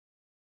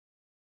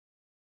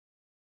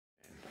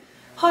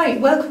Hi,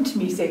 welcome to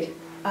Music.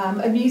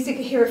 At Music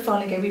here at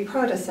Farlingham we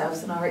pride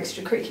ourselves on our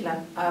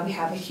extracurricular. We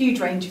have a huge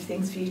range of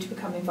things for you to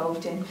become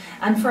involved in,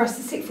 and for us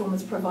the sixth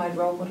formers provide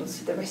role models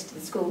for the rest of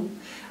the school.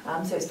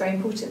 So it's very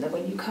important that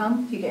when you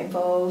come you get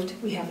involved.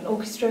 We have an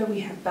orchestra, we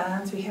have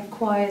bands, we have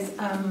choirs,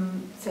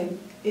 so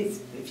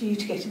it's for you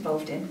to get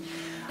involved in.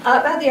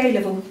 About the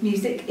A-level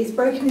music, it's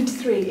broken into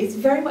three. It's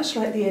very much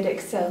like the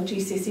EdXL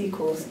GCSE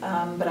course,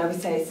 but I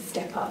would say it's a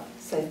step up.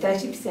 So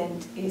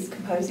 30% is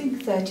composing,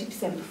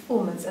 30%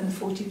 performance and the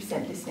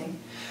 40% listening.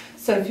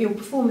 So for your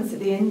performance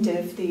at the end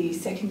of the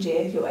second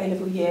year, your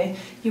A-level year,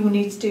 you will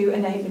need to do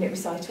an 8-minute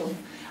recital.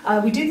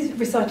 We do the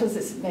recitals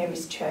at St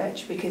Mary's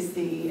Church because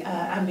the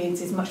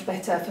ambience is much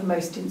better for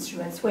most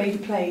instruments. Where you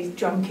play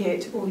drum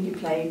kit or you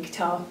play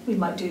guitar, we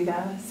might do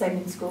that, same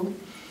in school.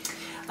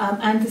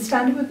 And the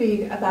standard would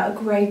be about a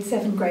grade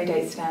 7, grade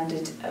 8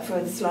 standard for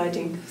the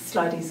sliding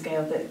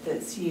scale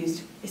that's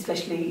used,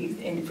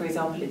 especially in, for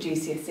example, at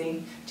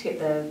GCSE to get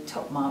the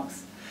top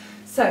marks.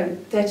 So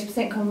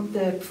 30%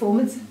 the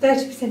performance,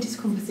 30% is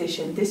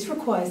composition. This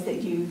requires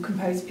that you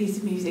compose a piece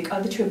of music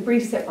either to a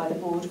brief set by the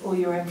board or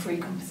your own free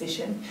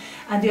composition.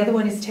 And the other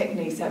one is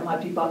technique, so it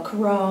might be bar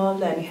chorale,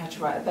 learning how to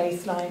write a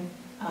bass line.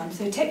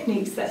 So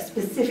techniques that are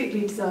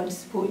specifically designed to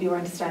support your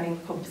understanding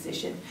of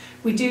composition.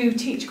 We do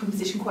teach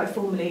composition quite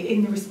formally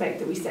in the respect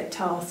that we set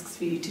tasks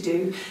for you to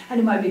do, and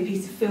it might be a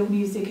piece of film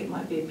music, it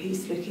might be a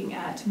piece looking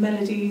at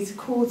melodies,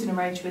 chords and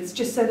arrangements,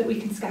 just so that we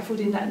can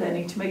scaffold in that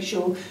learning to make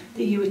sure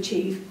that you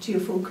achieve to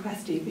your full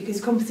capacity, because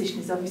composition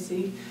is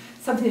obviously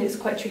something that's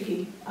quite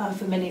tricky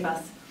for many of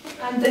us.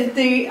 And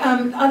the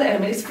other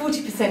element is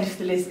 40% of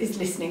the list is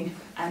listening,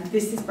 and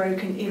this is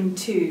broken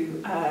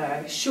into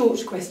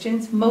short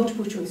questions,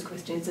 multiple choice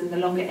questions, and the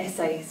longer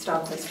essay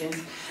style questions.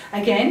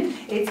 Again,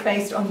 it's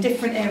based on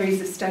different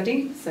areas of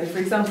study. So for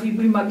example, we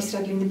might be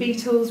studying the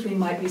Beatles, we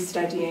might be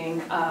studying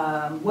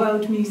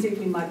world music,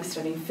 we might be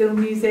studying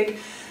film music,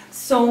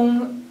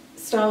 song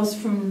styles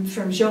from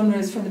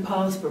genres from the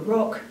past, but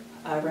rock,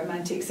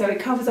 romantic, so it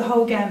covers a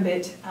whole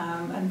gambit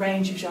and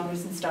range of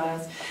genres and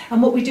styles.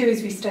 And what we do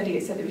is we study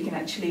it so that we can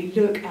actually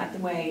look at the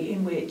way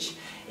in which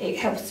it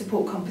helps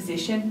support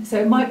composition. So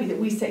it might be that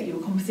we set you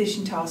a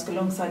composition task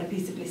alongside a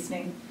piece of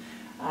listening,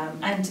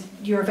 and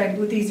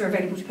these are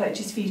available to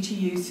purchase for you to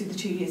use through the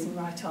 2 years in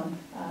Write-On.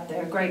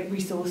 They're a great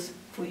resource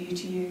for you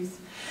to use.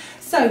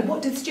 So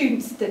what do the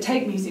students that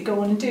take music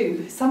go on and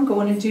do? Some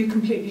go on and do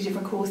completely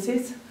different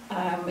courses.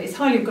 It's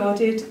highly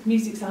regarded,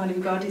 music's highly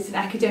regarded, it's an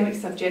academic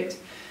subject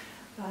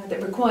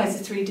that requires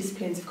the 3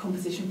 disciplines of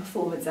composition,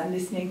 performance and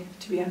listening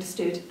to be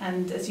understood,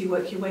 and as you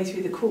work your way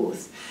through the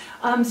course.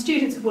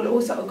 Students will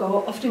also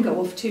often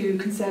go off to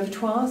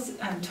conservatoires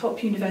and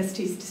top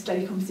universities to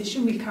study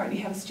composition. We currently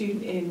have a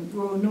student in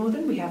Royal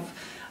Northern, we have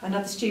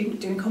another student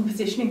doing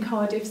composition in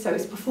Cardiff, so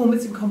it's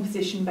performance and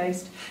composition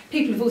based.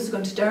 People have also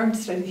gone to Durham to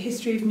study the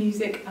history of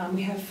music.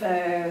 We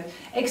have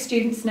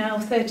ex-students now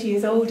 30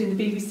 years old in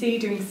the BBC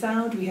doing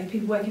sound. We have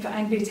people working for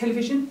Anglia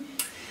Television.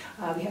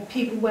 We have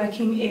people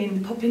working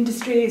in the pop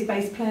industry as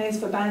bass players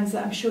for bands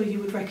that I'm sure you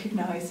would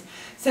recognise.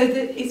 So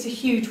it's a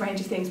huge range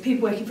of things.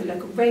 People working for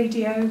local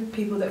radio,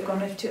 people that have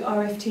gone off to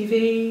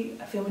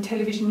RFTV, film and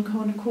television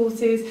kind of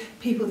courses,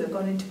 people that have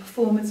gone into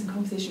performance and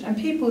composition, and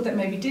people that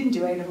maybe didn't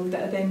do A-level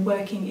that are then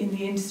working in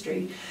the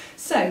industry.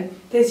 So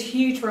there's a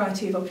huge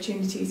variety of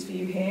opportunities for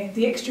you here.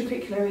 The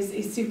extracurricular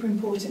is super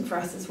important for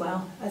us as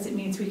well, as it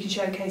means we can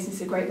showcase, and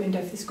it's a great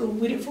window for the school.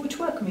 We look forward to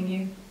welcoming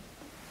you.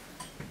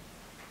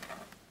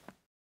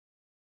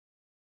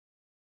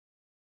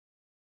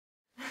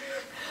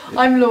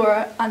 I'm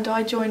Laura and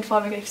I joined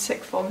Farlingham for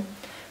sixth form.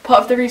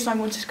 Part of the reason I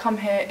wanted to come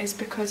here is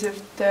because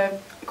of the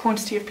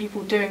quantity of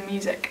people doing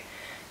music.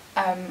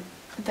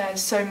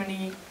 There's so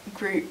many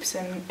groups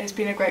and it's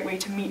been a great way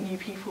to meet new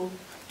people.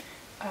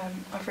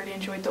 I've really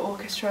enjoyed the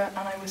orchestra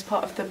and I was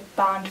part of the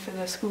band for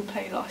the school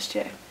play last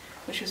year,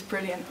 which was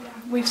brilliant.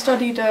 We've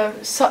studied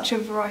such a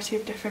variety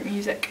of different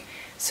music,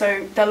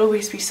 so there'll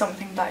always be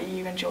something that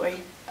you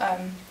enjoy.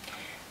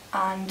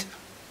 And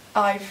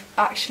I've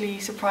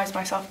actually surprised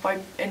myself by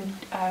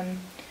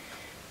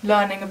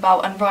learning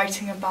about and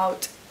writing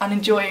about and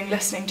enjoying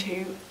listening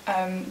to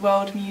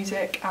world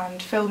music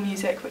and film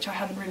music, which I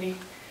hadn't really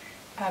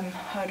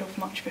heard of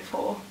much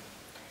before.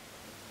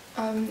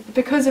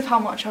 Because of how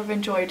much I've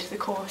enjoyed the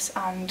course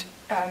and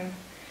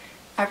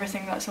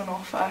everything that's on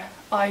offer,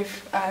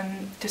 I've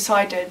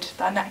decided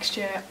that next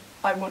year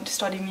I want to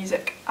study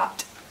music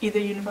at either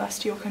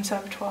university or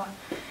conservatoire,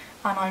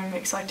 and I'm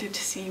excited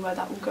to see where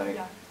that will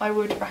go. I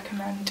would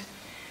recommend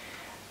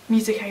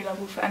Music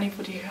A-level for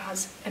anybody who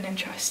has an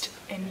interest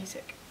in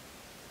music.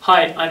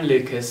 Hi, I'm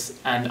Lucas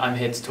and I'm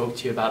here to talk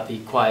to you about the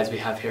choirs we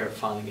have here at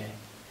Farlingham.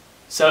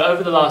 So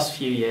over the last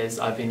few years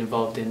I've been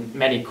involved in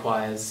many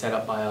choirs set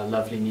up by our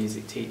lovely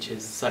music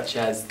teachers, such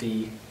as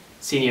the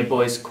Senior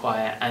Boys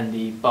Choir and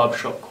the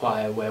Barbershop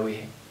Choir, where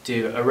we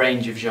do a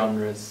range of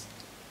genres,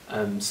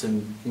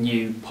 some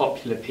new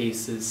popular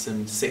pieces,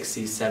 some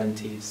 60s,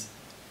 70s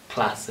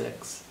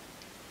classics.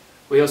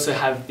 We also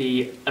have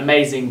the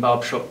amazing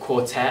Barbershop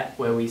Quartet,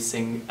 where we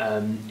sing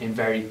in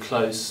very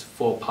close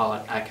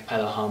 4-part a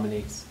cappella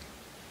harmonies.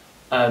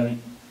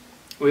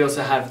 We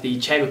also have the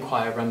chamber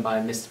choir run by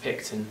Mr.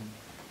 Picton,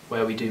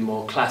 where we do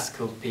more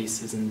classical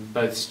pieces, and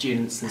both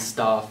students and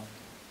staff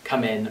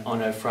come in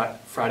on a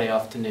Friday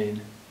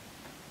afternoon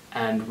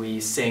and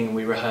we sing and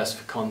we rehearse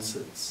for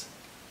concerts.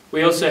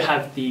 We also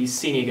have the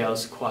senior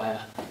girls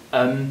choir.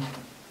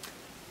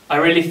 I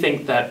really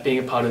think that being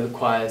a part of the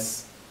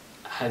choirs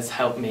has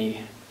helped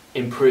me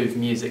improve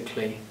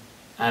musically,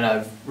 and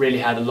I've really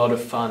had a lot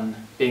of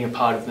fun being a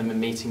part of them and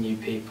meeting new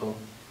people.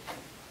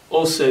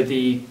 Also,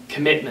 the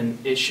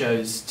commitment it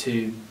shows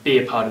to be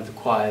a part of the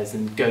choirs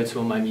and go to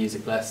all my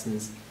music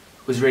lessons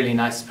was really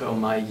nice to put on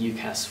my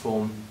UCAS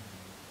form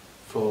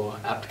for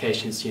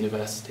applications to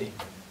university.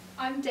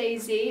 I'm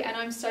Daisy and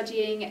I'm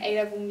studying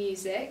A-level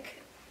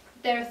music.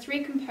 There are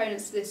 3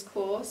 components to this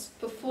course: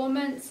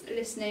 performance,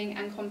 listening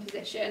and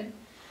composition.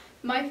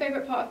 My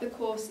favourite part of the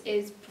course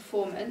is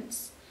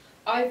performance.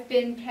 I've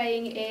been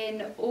playing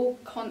in all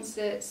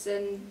concerts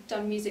and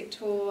done music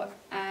tour,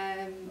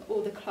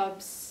 all the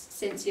clubs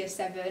since year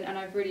 7, and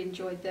I've really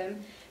enjoyed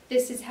them.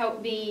 This has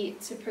helped me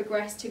to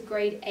progress to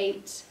grade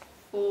 8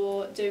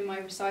 for doing my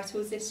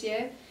recitals this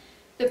year.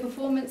 The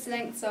performance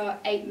lengths are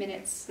 8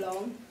 minutes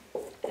long.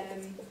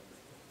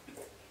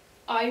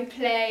 I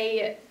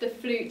play the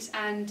flute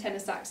and tenor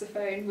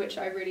saxophone, which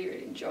I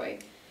really enjoy.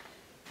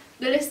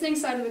 The listening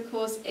side of the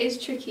course is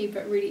tricky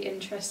but really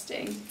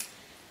interesting.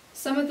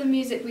 Some of the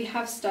music we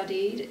have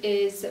studied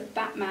is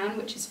Batman,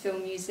 which is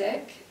film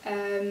music,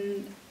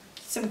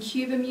 some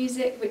Cuban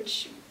music,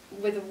 which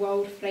with a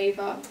world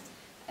flavour,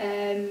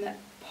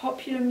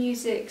 popular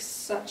music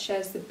such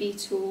as the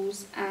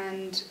Beatles,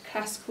 and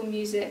classical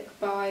music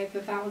by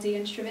Vivaldi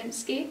and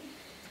Stravinsky.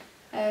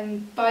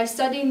 By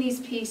studying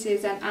these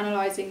pieces and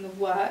analysing the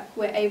work,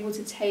 we're able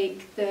to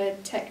take the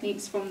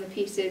techniques from the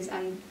pieces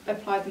and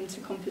apply them to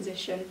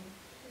composition.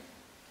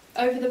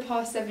 Over the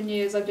past 7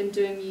 years I've been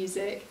doing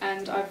music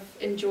and I've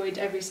enjoyed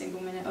every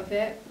single minute of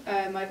it.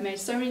 I've made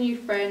so many new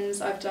friends,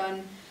 I've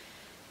done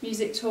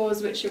music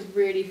tours which are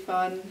really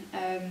fun.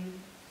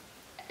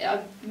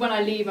 When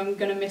I leave I'm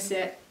going to miss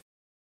it.